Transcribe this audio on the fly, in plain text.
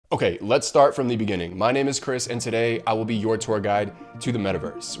Okay, let's start from the beginning. My name is Chris, and today I will be your tour guide to the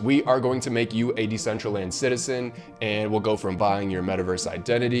Metaverse. We are going to make you a Decentraland citizen, and we'll go from buying your Metaverse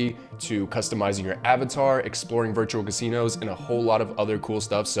identity to customizing your avatar, exploring virtual casinos, and a whole lot of other cool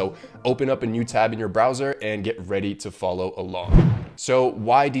stuff. So open up a new tab in your browser and get ready to follow along. So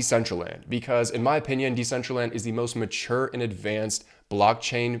why Decentraland? Because in my opinion, Decentraland is the most mature and advanced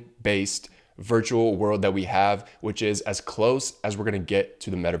blockchain-based virtual world that we have, which is as close as we're gonna get to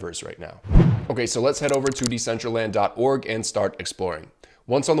the metaverse right now. Okay, so let's head over to decentraland.org and start exploring.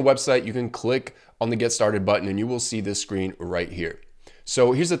 Once on the website, you can click on the Get Started button and you will see this screen right here.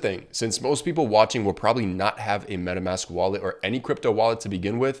 So here's the thing, since most people watching will probably not have a MetaMask wallet or any crypto wallet to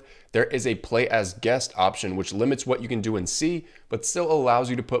begin with, there is a play as guest option which limits what you can do and see, but still allows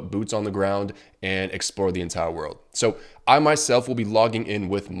you to put boots on the ground and explore the entire world. So I myself will be logging in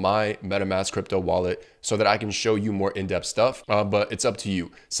with my MetaMask crypto wallet so that I can show you more in-depth stuff, but it's up to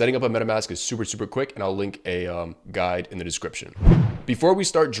you. Setting up a MetaMask is super quick, and I'll link a guide in the description. Before we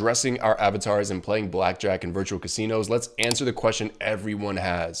start dressing our avatars and playing blackjack in virtual casinos, let's answer the question everyone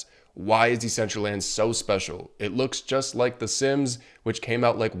has. Why is Decentraland so special? It looks just like The Sims, which came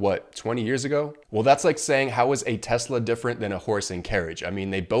out like, what, 20 years ago? Well, that's like saying, how is a Tesla different than a horse and carriage? I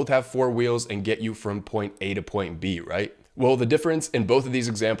mean, they both have 4 wheels and get you from point A to point B, right? Well, the difference in both of these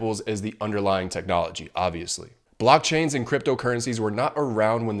examples is the underlying technology, obviously. Blockchains and cryptocurrencies were not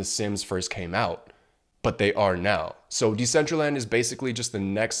around when The Sims first came out, but they are now. So Decentraland is basically just the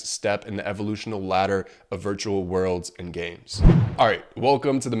next step in the evolutional ladder of virtual worlds and games. All right,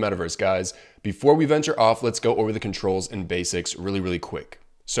 welcome to the Metaverse, guys. Before we venture off, let's go over the controls and basics really quick.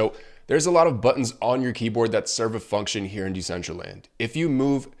 So there's a lot of buttons on your keyboard that serve a function here in Decentraland. If you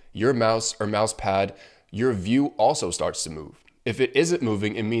move your mouse or mouse pad, your view also starts to move. If it isn't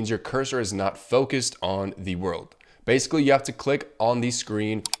moving, it means your cursor is not focused on the world. Basically, you have to click on the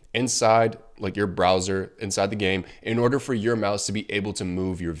screen inside like your browser inside the game in order for your mouse to be able to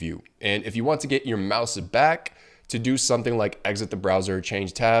move your view. And if you want to get your mouse back to do something like exit the browser,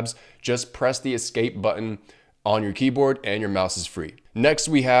 change tabs, just press the escape button on your keyboard and your mouse is free. Next,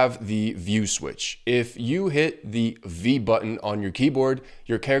 we have the view switch. If you hit the V button on your keyboard,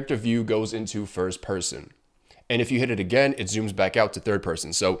 your character view goes into first person. And if you hit it again, it zooms back out to third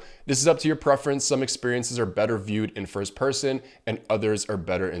person. So this is up to your preference. Some experiences are better viewed in first person and others are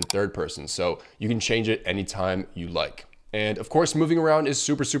better in third person. So you can change it anytime you like. And of course, moving around is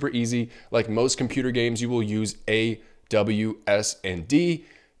super easy. Like most computer games, you will use A, W, S, and D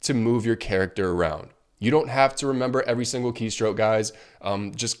to move your character around. You don't have to remember every single keystroke, guys.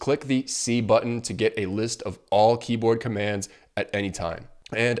 Just click the C button to get a list of all keyboard commands at any time.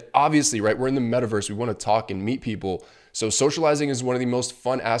 And obviously, right, we're in the metaverse, we want to talk and meet people. So socializing is one of the most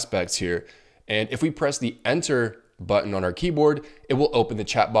fun aspects here. And if we press the enter button on our keyboard, it will open the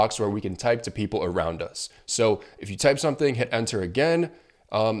chat box where we can type to people around us. So if you type something, hit enter again,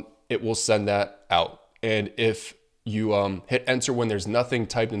 it will send that out. And if you hit enter when there's nothing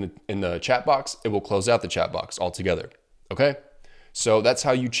typed in the chat box, it will close out the chat box altogether. Okay? So that's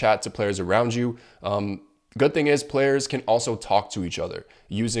how you chat to players around you. Good thing is players can also talk to each other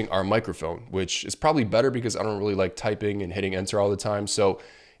using our microphone, which is probably better because I don't really like typing and hitting enter all the time. So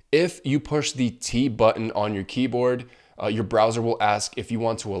if you push the T button on your keyboard, your browser will ask if you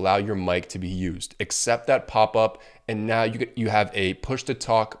want to allow your mic to be used. Accept that pop-up, and now you have a push to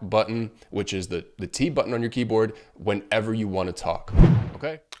talk button, which is the T button on your keyboard whenever you want to talk.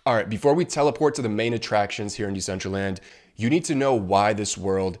 Okay? All right, before we teleport to the main attractions here in Decentraland, you need to know why this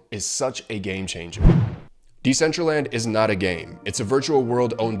world is such a game changer. Decentraland is not a game. It's a virtual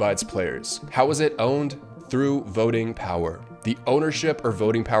world owned by its players. How is it owned? Through voting power. The ownership or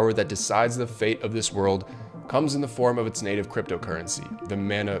voting power that decides the fate of this world comes in the form of its native cryptocurrency, the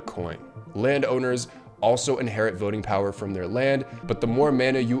mana coin. Landowners also inherit voting power from their land, but the more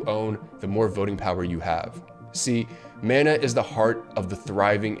mana you own, the more voting power you have. See, mana is the heart of the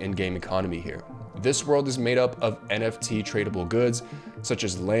thriving in-game economy here. This world is made up of NFT tradable goods, such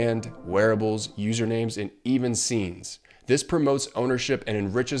as land, wearables, usernames, and even scenes. This promotes ownership and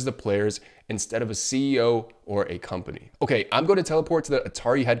enriches the players instead of a CEO or a company. Okay, I'm going to teleport to the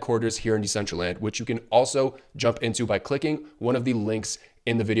Atari headquarters here in Decentraland, which you can also jump into by clicking one of the links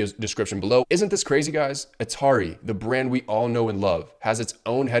in the video's description below. Isn't this crazy, guys? Atari, the brand we all know and love, has its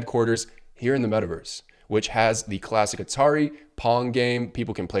own headquarters here in the Metaverse, which has the classic Atari Pong game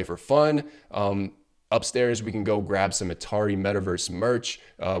people can play for fun. Upstairs, we can go grab some Atari Metaverse merch,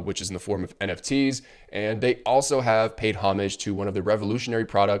 which is in the form of NFTs. And they also have paid homage to one of the revolutionary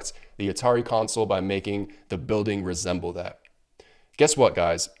products, the Atari console, by making the building resemble that. Guess what,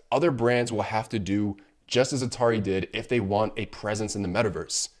 guys? Other brands will have to do just as Atari did if they want a presence in the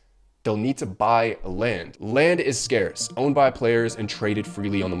Metaverse. they'll need to buy land. Land is scarce, owned by players and traded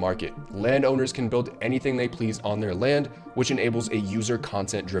freely on the market. Landowners can build anything they please on their land, which enables a user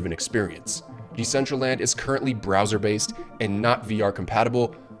content-driven experience. Decentraland is currently browser-based and not VR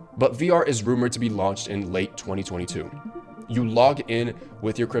compatible, but VR is rumored to be launched in late 2022. You log in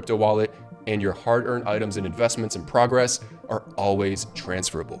with your crypto wallet and your hard-earned items and investments in progress are always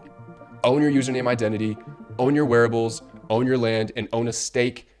transferable. Own your username identity, own your wearables, own your land, and own a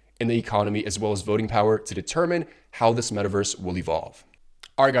stake in the economy, as well as voting power to determine how this metaverse will evolve.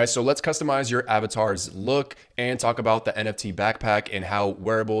 All right, guys, so let's customize your avatar's look and talk about the NFT backpack and how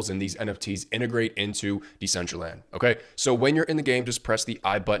wearables and these NFTs integrate into Decentraland. Okay, so when you're in the game, just press the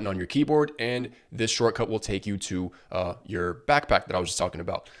I button on your keyboard and this shortcut will take you to your backpack that I was just talking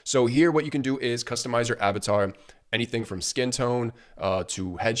about. So here, what you can do is customize your avatar, anything from skin tone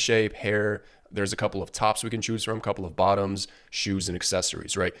to head shape, hair. There's a couple of tops we can choose from, a couple of bottoms, shoes, and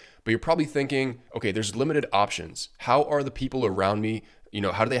accessories, right? But you're probably thinking, okay, there's limited options. How are the people around me,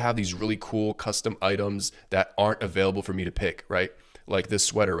 how do they have these really cool custom items that aren't available for me to pick, right? Like this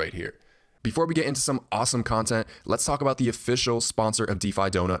sweater right here. Before we get into some awesome content, let's talk about the official sponsor of DeFi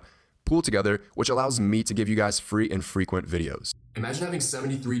Donut, Pool Together, which allows me to give you guys free and frequent videos. Imagine having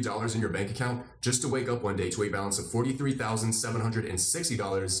 $73 in your bank account just to wake up one day to a balance of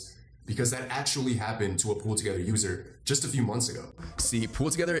 $43,760 because that actually happened to a Pool Together user just a few months ago. See,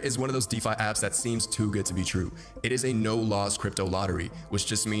 Pool Together is one of those DeFi apps that seems too good to be true. It is a no-loss crypto lottery, which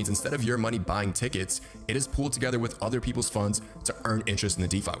just means instead of your money buying tickets, it is pooled together with other people's funds to earn interest in the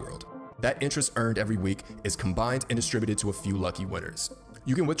DeFi world. That interest earned every week is combined and distributed to a few lucky winners.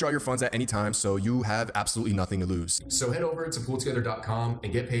 You can withdraw your funds at any time, so you have absolutely nothing to lose. So head over to pooltogether.com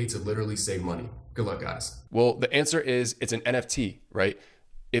and get paid to literally save money. Good luck, guys. Well, the answer is it's an NFT, right?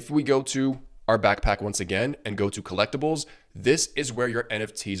 If we go to our backpack once again and go to collectibles, this is where your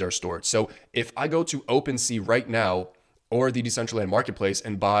NFTs are stored. So if I go to OpenSea right now or the Decentraland marketplace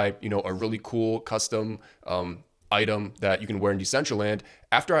and buy, a really cool custom item that you can wear in Decentraland,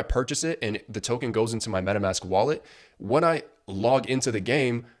 after I purchase it and the token goes into my MetaMask wallet, when I log into the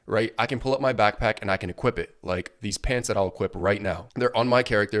game, right, I can pull up my backpack and I can equip it, like these pants that I'll equip right now. They're on my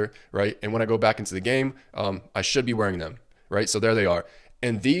character, right? And when I go back into the game, I should be wearing them, right? So there they are.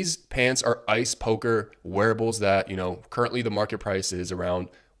 And these pants are ice poker wearables that, currently the market price is around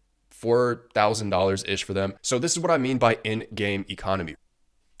 $4,000-ish for them. So this is what I mean by in-game economy.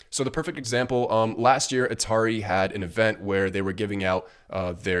 So the perfect example, last year, Atari had an event where they were giving out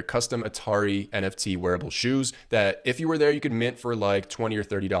their custom Atari NFT wearable shoes that if you were there, you could mint for like $20 or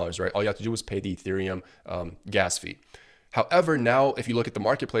 $30, right? All you have to do was pay the Ethereum gas fee. However, now if you look at the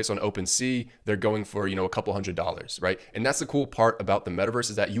marketplace on OpenSea, they're going for, a couple $100s, right? And that's the cool part about the metaverse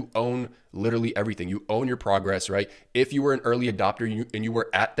is that you own literally everything. You own your progress, right? If you were an early adopter and you were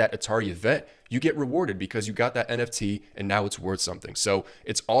at that Atari event, you get rewarded because you got that NFT and now it's worth something. So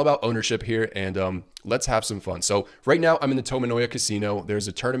it's all about ownership here and let's have some fun. So right now I'm in the Tomanoya Casino. There's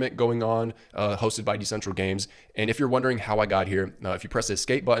a tournament going on hosted by Decentral Games. And if you're wondering how I got here, if you press the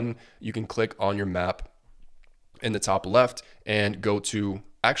escape button, you can click on your map in the top left and go to,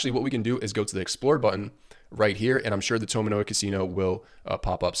 actually what we can do is go to the explore button right here. And I'm sure the Tomanoya Casino will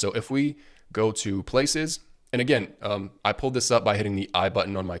pop up. So if we go to places, and again, I pulled this up by hitting the I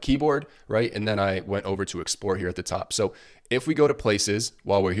button on my keyboard, right? And then I went over to explore here at the top. So if we go to places,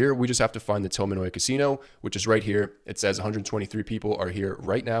 while we're here, we just have to find the Tomanoya Casino, which is right here. It says 123 people are here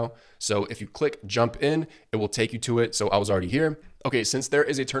right now. So if you click jump in, it will take you to it. So I was already here. Okay, since there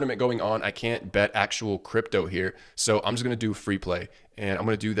is a tournament going on, I can't bet actual crypto here. So I'm just gonna do free play. And I'm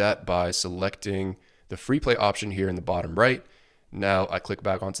gonna do that by selecting the free play option here in the bottom right. Now I click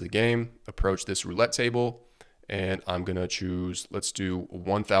back onto the game, approach this roulette table, and I'm gonna choose, let's do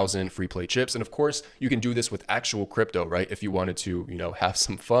 1,000 free play chips. And of course, you can do this with actual crypto, right? If you wanted to, have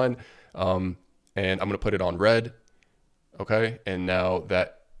some fun. And I'm gonna put it on red, okay? And now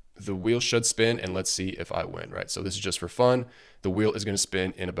that the wheel should spin and let's see if I win, right? So this is just for fun. The wheel is gonna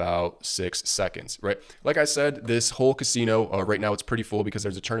spin in about 6 seconds, right? Like I said, this whole casino, right now it's pretty full because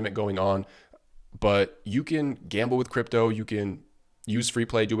there's a tournament going on, but you can gamble with crypto. You can use free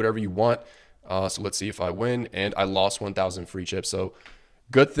play, do whatever you want. So let's see if I win, and I lost 1,000 free chips. So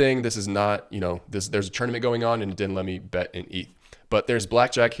good thing this is not, there's a tournament going on and it didn't let me bet in ETH. But there's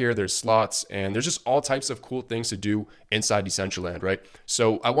blackjack here, there's slots, and there's just all types of cool things to do inside Decentraland, right?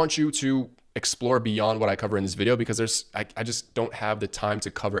 So I want you to explore beyond what I cover in this video because I just don't have the time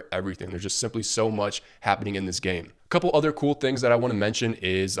to cover everything. There's just simply so much happening in this game. A couple other cool things that I want to mention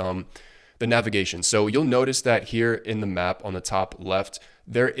is the navigation. So you'll notice that here in the map on the top left,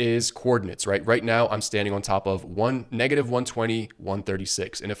 there is coordinates, right? Right now I'm standing on top of -120,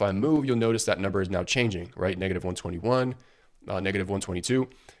 136. And if I move, you'll notice that number is now changing, right? -121, -122.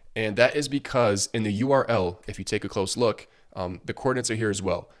 And that is because in the URL, if you take a close look, the coordinates are here as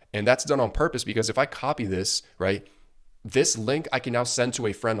well. And that's done on purpose because if I copy this, right, this link I can now send to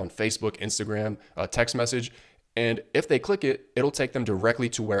a friend on Facebook, Instagram, text message. And if they click it, it'll take them directly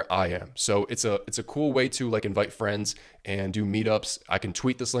to where I am. So it's a cool way to like invite friends and do meetups. I can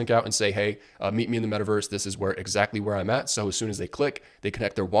tweet this link out and say, hey, meet me in the metaverse. This is exactly where I'm at. So as soon as they click, they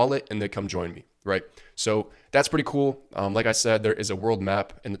connect their wallet and they come join me, right? So that's pretty cool. Like I said, there is a world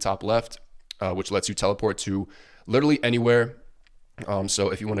map in the top left, which lets you teleport to literally anywhere.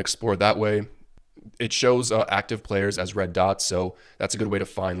 So if you want to explore that way, it shows active players as red dots. So that's a good way to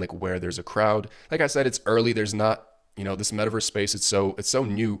find like where there's a crowd. Like I said, it's early. There's not, this metaverse space. It's so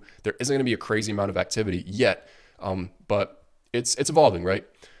new. There isn't going to be a crazy amount of activity yet. But it's evolving, right?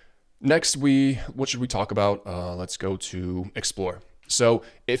 Next, what should we talk about? Let's go to explore. So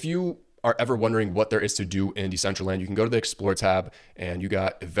if you are ever wondering what there is to do in Decentraland, you can go to the explore tab and you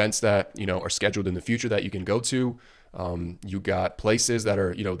got events that, are scheduled in the future that you can go to. You got places that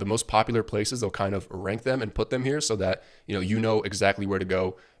are, the most popular places. They'll kind of rank them and put them here so that, you know exactly where to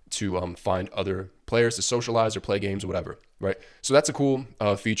go to find other players to socialize or play games or whatever, right? So that's a cool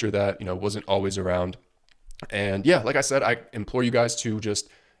feature that, wasn't always around. And yeah, like I said, I implore you guys to just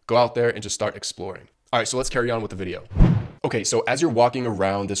go out there and just start exploring. All right, so let's carry on with the video. Okay, so as you're walking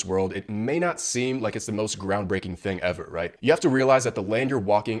around this world, it may not seem like it's the most groundbreaking thing ever, right? You have to realize that the land you're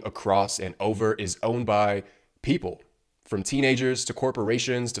walking across and over is owned by people, from teenagers to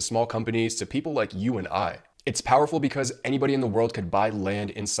corporations to small companies to people like you and I. It's powerful because anybody in the world could buy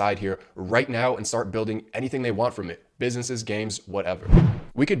land inside here right now and start building anything they want from it. Businesses, games, whatever.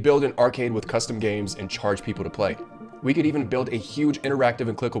 We could build an arcade with custom games and charge people to play. We could even build a huge interactive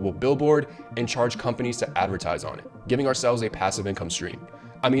and clickable billboard and charge companies to advertise on it, giving ourselves a passive income stream.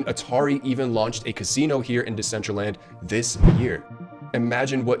 I mean, Atari even launched a casino here in Decentraland this year.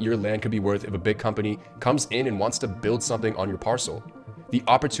 Imagine what your land could be worth if a big company comes in and wants to build something on your parcel. The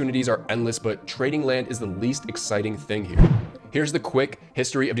opportunities are endless, but trading land is the least exciting thing here. Here's the quick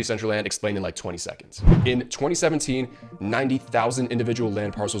history of Decentraland explained in like 20 seconds. In 2017, 90,000 individual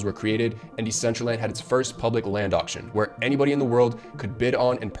land parcels were created, and Decentraland had its first public land auction, where anybody in the world could bid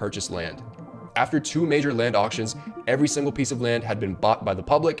on and purchase land. After 2 major land auctions, every single piece of land had been bought by the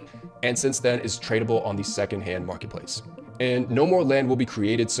public, and since then is tradable on the second-hand marketplace. And no more land will be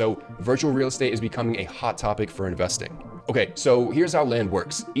created, so virtual real estate is becoming a hot topic for investing. Okay, so here's how land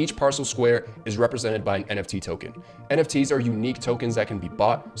works. Each parcel square is represented by an NFT token. NFTs are unique tokens that can be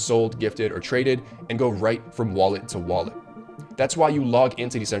bought, sold, gifted, or traded, and go right from wallet to wallet. That's why you log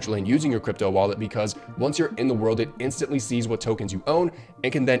into Decentraland using your crypto wallet, because once you're in the world, it instantly sees what tokens you own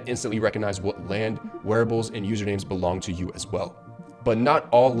and can then instantly recognize what land, wearables, and usernames belong to you as well. But not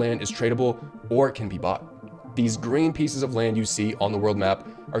all land is tradable or can be bought. These green pieces of land you see on the world map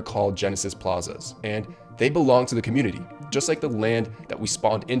are called Genesis Plazas, and they belong to the community, just like the land that we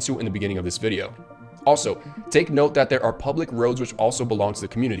spawned into in the beginning of this video. Also, take note that there are public roads which also belong to the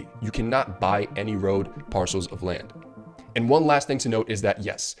community. You cannot buy any road parcels of land. And one last thing to note is that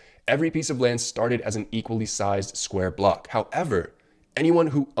yes, every piece of land started as an equally sized square block. However, anyone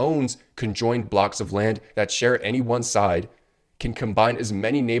who owns conjoined blocks of land that share any one side can combine as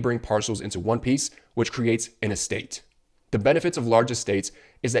many neighboring parcels into one piece, which creates an estate. The benefits of large estates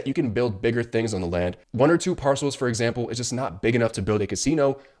is that you can build bigger things on the land. 1 or 2 parcels, for example, is just not big enough to build a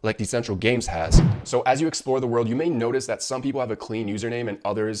casino like Decentral Games has. So as you explore the world, you may notice that some people have a clean username and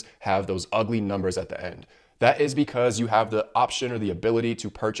others have those ugly numbers at the end. That is because you have the option or the ability to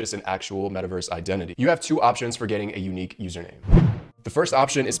purchase an actual metaverse identity. You have 2 options for getting a unique username. The first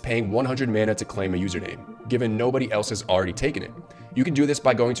option is paying 100 mana to claim a username, given nobody else has already taken it. You can do this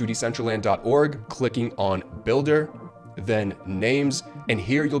by going to decentraland.org, clicking on Builder, then Names, and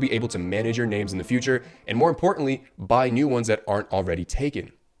here you'll be able to manage your names in the future, and more importantly, buy new ones that aren't already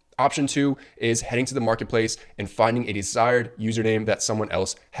taken. Option 2 is heading to the marketplace and finding a desired username that someone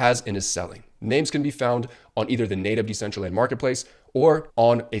else has and is selling. Names can be found on either the native Decentraland marketplace or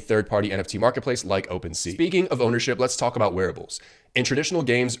on a third-party NFT marketplace like OpenSea. Speaking of ownership, let's talk about wearables. In traditional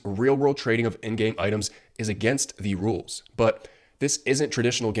games, real-world trading of in-game items is against the rules, but this isn't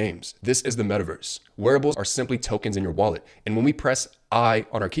traditional games. This is the metaverse. Wearables are simply tokens in your wallet, and when we press I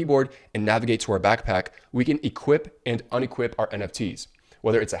on our keyboard and navigate to our backpack, we can equip and unequip our NFTs,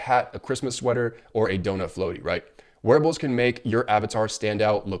 whether it's a hat, a Christmas sweater, or a donut floaty, right? Wearables can make your avatar stand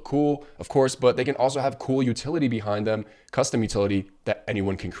out, look cool, of course, but they can also have cool utility behind them, custom utility that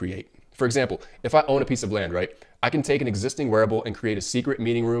anyone can create. For example, if I own a piece of land, right, I can take an existing wearable and create a secret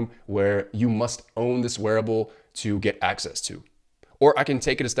meeting room where you must own this wearable to get access to. Or I can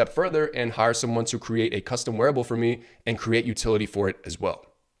take it a step further and hire someone to create a custom wearable for me and create utility for it as well.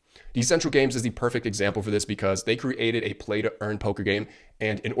 Decentral Games is the perfect example for this because they created a play-to-earn poker game,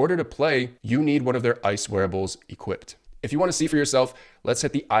 and in order to play, you need one of their ice wearables equipped. If you want to see for yourself, let's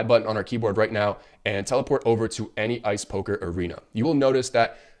hit the I button on our keyboard right now and teleport over to any ice poker arena. You will notice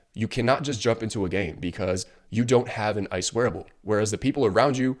that you cannot just jump into a game because you don't have an ice wearable, whereas the people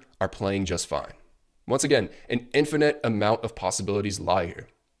around you are playing just fine. Once again, an infinite amount of possibilities lie here.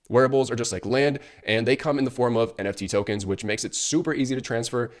 Wearables are just like land, and they come in the form of NFT tokens, which makes it super easy to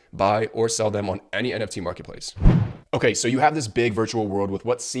transfer, buy, or sell them on any NFT marketplace. Okay, so you have this big virtual world with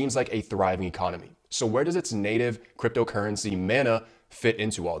what seems like a thriving economy. So where does its native cryptocurrency Mana fit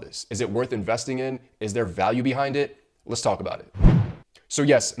into all this? Is it worth investing in? Is there value behind it? Let's talk about it. So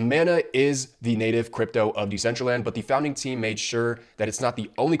yes, Mana is the native crypto of Decentraland, but the founding team made sure that it's not the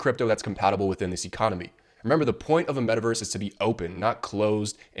only crypto that's compatible within this economy. Remember, the point of a metaverse is to be open, not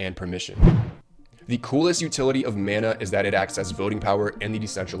closed and permissioned. The coolest utility of Mana is that it acts as voting power in the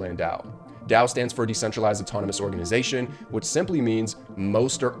Decentraland DAO. DAO stands for Decentralized Autonomous Organization, which simply means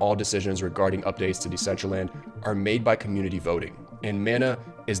most or all decisions regarding updates to Decentraland are made by community voting. And Mana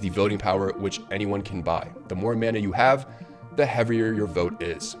is the voting power which anyone can buy. The more Mana you have, the heavier your vote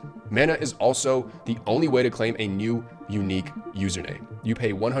is. Mana is also the only way to claim a new, unique username. You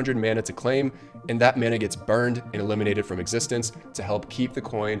pay 100 Mana to claim, and that Mana gets burned and eliminated from existence to help keep the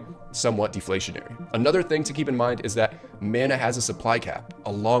coin somewhat deflationary. Another thing to keep in mind is that Mana has a supply cap,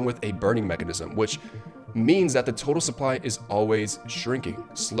 along with a burning mechanism, which means that the total supply is always shrinking,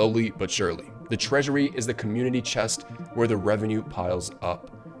 slowly but surely. The treasury is the community chest where the revenue piles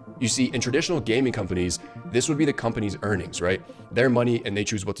up. You see, in traditional gaming companies, this would be the company's earnings, right? Their money, and they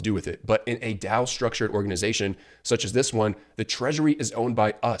choose what to do with it. But in a DAO structured organization, such as this one, the treasury is owned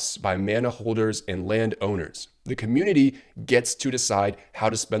by us, by Mana holders and land owners. The community gets to decide how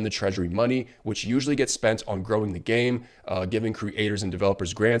to spend the treasury money, which usually gets spent on growing the game, giving creators and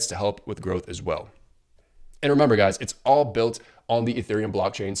developers grants to help with growth as well. And remember, guys, it's all built on the Ethereum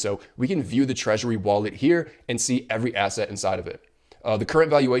blockchain, so we can view the treasury wallet here and see every asset inside of it. The current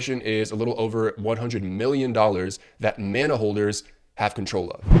valuation is a little over $100 million that Mana holders have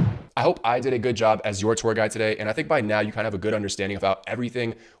control of. I hope I did a good job as your tour guide today, and I think by now you kind of have a good understanding of how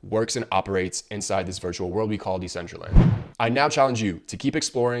everything works and operates inside this virtual world we call Decentraland. I now challenge you to keep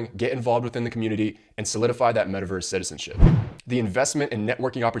exploring, get involved within the community, and solidify that metaverse citizenship. The investment and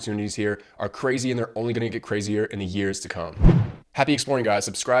networking opportunities here are crazy, and they're only going to get crazier in the years to come. Happy exploring, guys.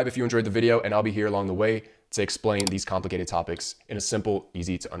 Subscribe if you enjoyed the video, and I'll be here along the way to explain these complicated topics in a simple,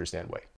 easy to understand way.